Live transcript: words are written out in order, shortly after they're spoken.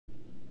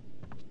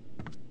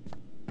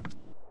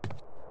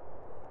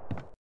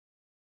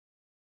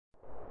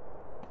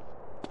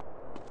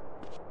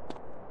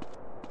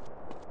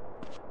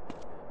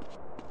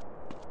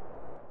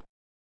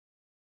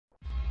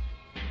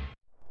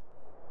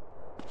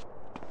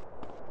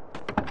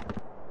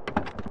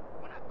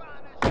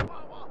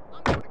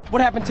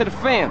What happened to the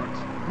families?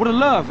 Where the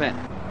love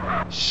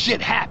at?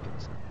 Shit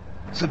happens.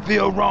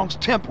 Seville wrongs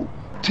temple,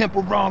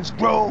 temple wrongs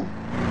grow.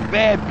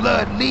 Bad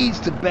blood leads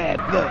to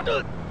bad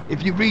blood.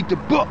 If you read the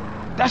book,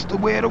 that's the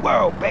way of the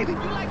world, baby.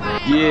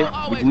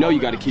 Yeah, but you know you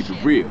gotta keep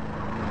it real.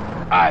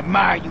 I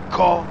admire you,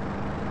 Carl.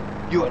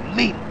 You're a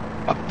leader,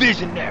 a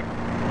visionary.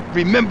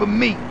 Remember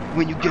me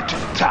when you get to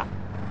the top.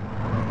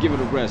 Give it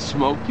a rest,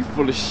 Smoke. You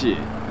full of shit.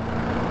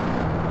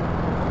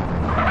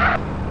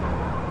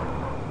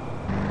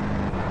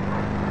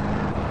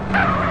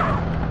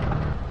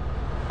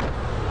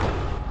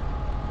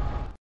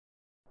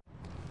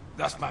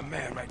 That's my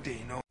man right there,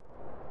 you know.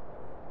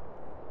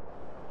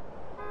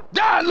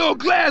 Die, little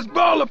glass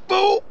baller,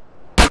 fool!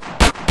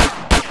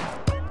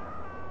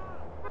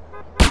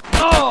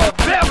 Oh,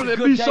 Beverly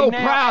be so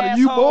proud of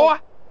you, boy!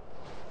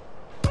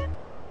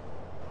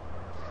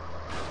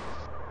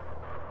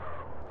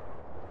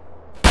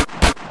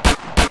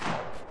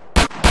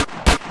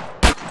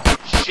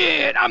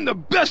 Shit, I'm the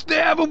best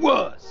there ever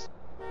was!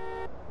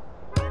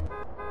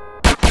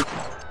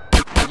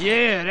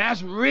 Yeah,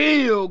 that's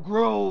real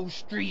Grove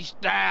Street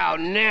style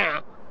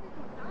now.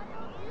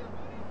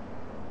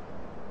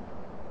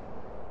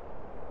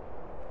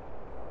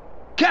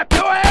 Cap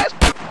your ass?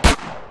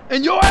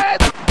 And your ass?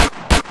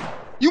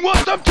 You want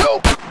some too?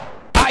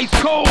 Ice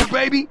cold,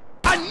 baby.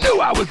 I knew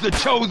I was the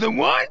chosen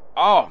one.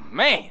 Oh,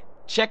 man.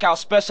 Check out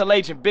Special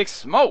Agent Big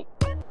Smoke.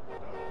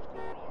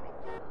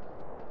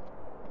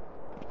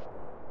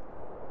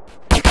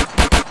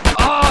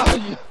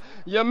 Oh,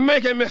 you're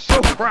making me so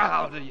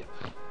proud of you.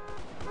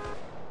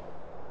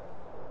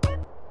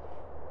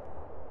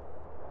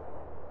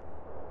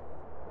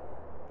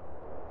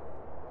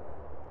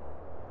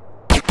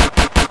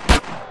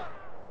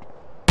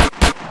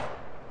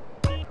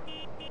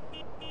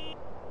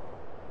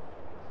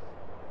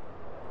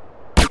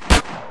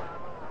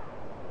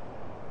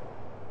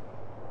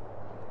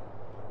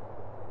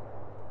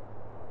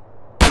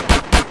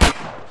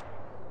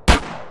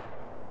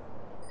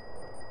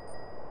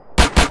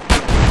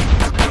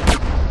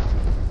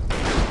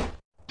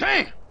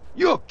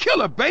 You're a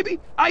killer, baby.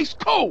 Ice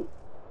cold.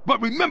 But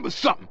remember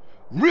something.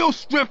 Real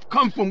strength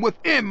comes from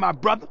within, my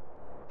brother.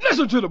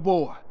 Listen to the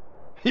boy.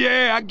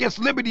 Yeah, I guess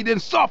liberty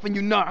didn't soften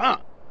you none, huh?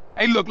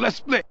 Hey, look, let's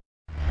split.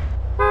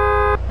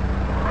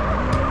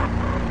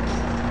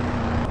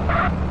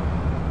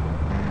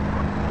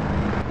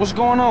 What's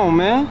going on,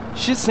 man?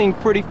 Shit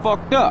seemed pretty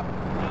fucked up.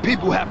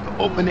 People have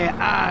to open their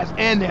eyes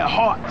and their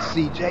hearts,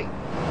 CJ.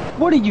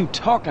 What are you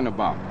talking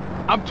about?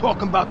 I'm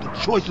talking about the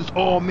choices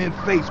all men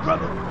face,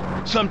 brother.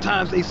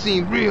 Sometimes they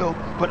seem real,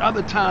 but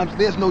other times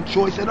there's no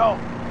choice at all.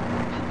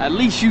 At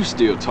least you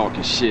still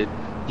talking shit.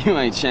 You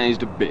ain't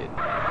changed a bit.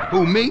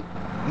 Who, me?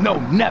 No,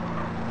 never.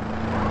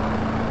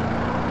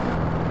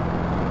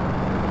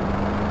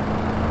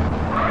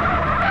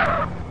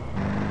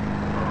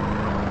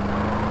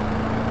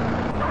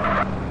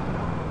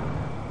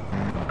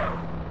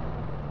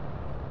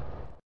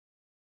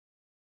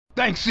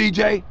 Thanks,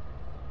 CJ.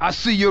 I'll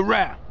see you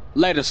around.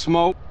 Later,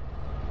 Smoke.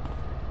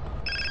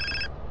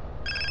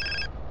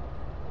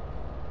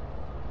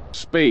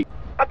 Speak.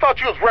 I thought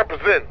you was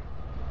representing.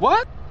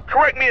 What?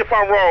 Correct me if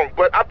I'm wrong,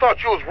 but I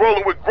thought you was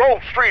rolling with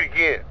Grove Street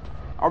again.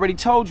 Already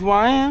told you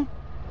I am.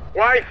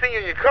 Well, I ain't seen you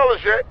in your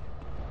colors yet.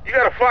 You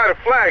gotta fly the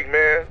flag,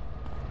 man.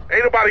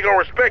 Ain't nobody gonna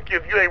respect you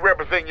if you ain't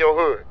representing your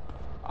hood.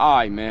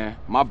 Alright, man.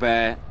 My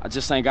bad. I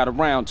just ain't got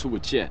around to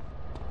it yet.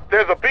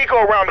 There's a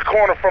Beaco around the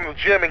corner from the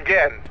gym in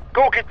Gatton.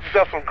 Go get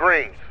yourself some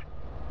greens.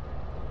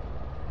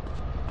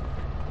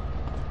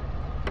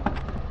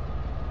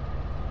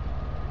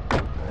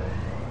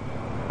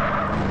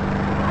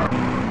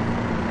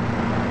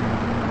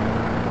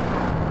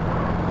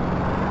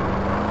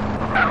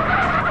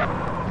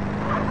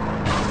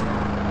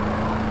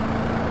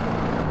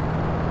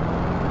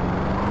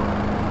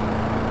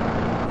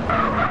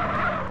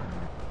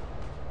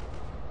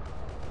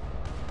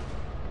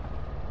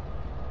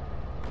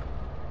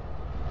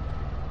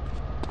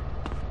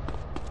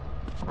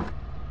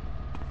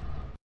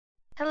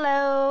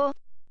 Hello.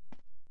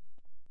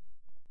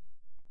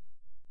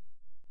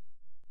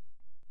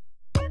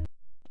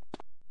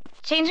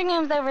 Changing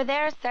rooms over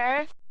there,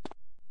 sir.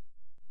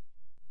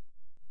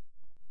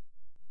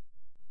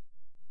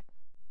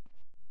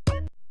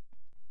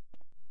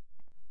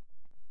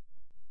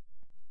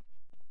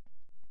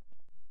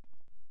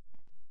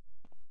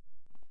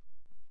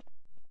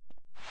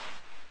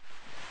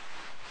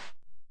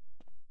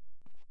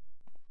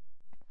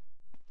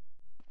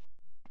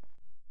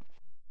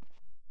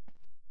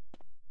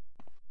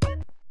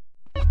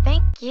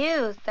 Thank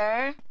you,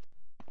 sir.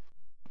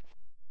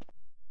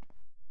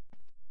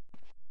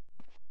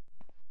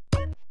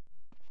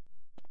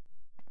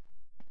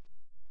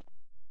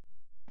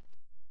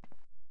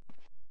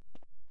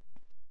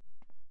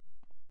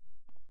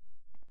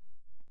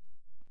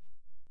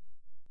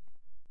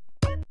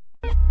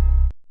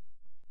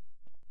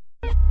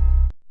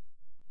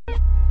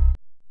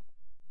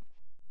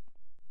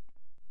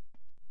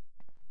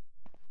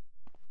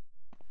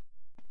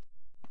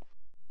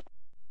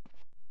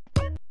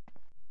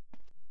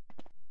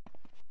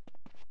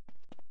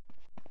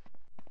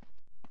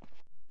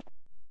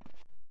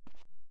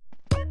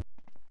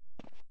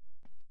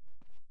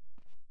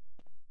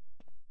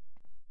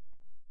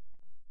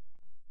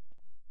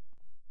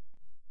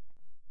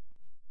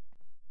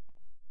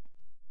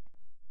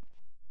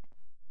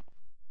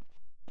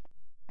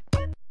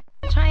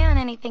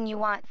 anything you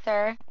want,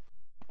 sir.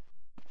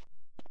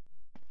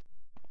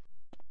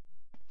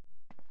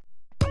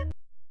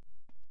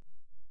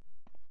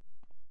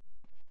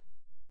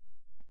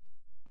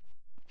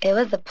 It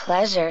was a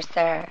pleasure,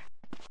 sir.